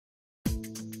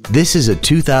This is a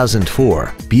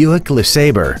 2004 Buick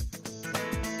LeSabre.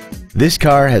 This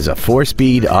car has a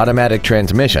 4-speed automatic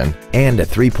transmission and a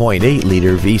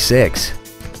 3.8-liter V6.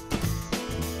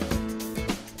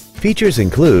 Features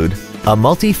include a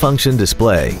multi-function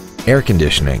display, air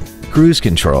conditioning, cruise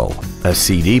control, a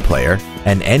CD player,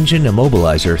 an engine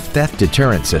immobilizer theft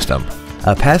deterrent system,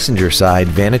 a passenger side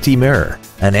vanity mirror,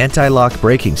 an anti-lock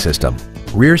braking system,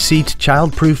 rear seat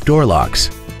child-proof door locks,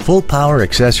 full power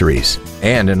accessories,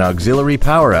 and an auxiliary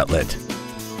power outlet.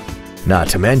 Not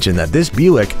to mention that this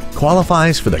Buick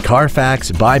qualifies for the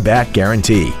Carfax buyback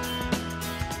guarantee.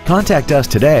 Contact us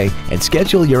today and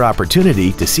schedule your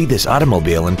opportunity to see this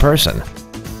automobile in person.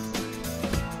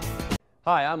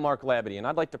 Hi, I'm Mark Labadie, and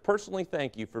I'd like to personally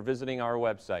thank you for visiting our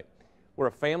website. We're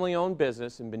a family-owned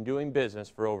business and been doing business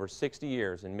for over 60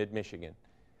 years in mid-Michigan.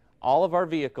 All of our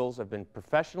vehicles have been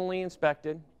professionally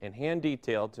inspected and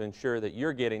hand-detailed to ensure that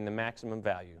you're getting the maximum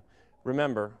value.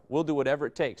 Remember, we'll do whatever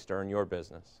it takes to earn your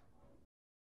business.